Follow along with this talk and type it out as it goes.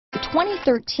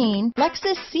2013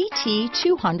 Lexus CT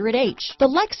 200H. The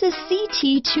Lexus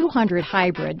CT 200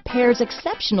 Hybrid pairs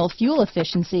exceptional fuel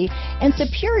efficiency and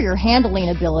superior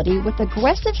handling ability with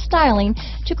aggressive styling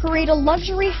to create a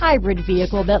luxury hybrid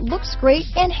vehicle that looks great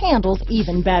and handles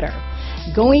even better.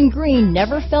 Going green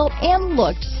never felt and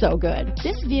looked so good.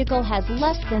 This vehicle has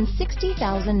less than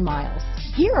 60,000 miles.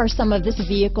 Here are some of this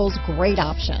vehicle's great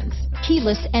options: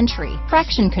 keyless entry,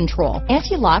 traction control,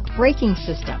 anti-lock braking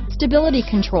system, stability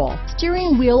control,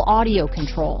 steering wheel audio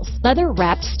controls,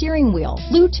 leather-wrapped steering wheel,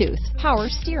 Bluetooth, power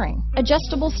steering,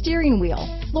 adjustable steering wheel,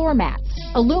 floor mats,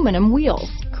 aluminum wheels,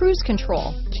 cruise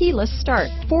control, keyless start,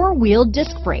 four-wheel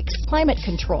disc brakes, climate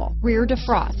control, rear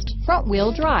defrost,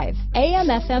 front-wheel drive,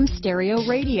 AM/FM stereo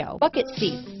radio, bucket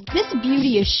seats. This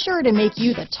beauty is sure to make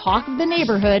you the talk of the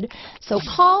neighborhood, so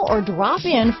call or drop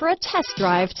in for a test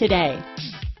drive today.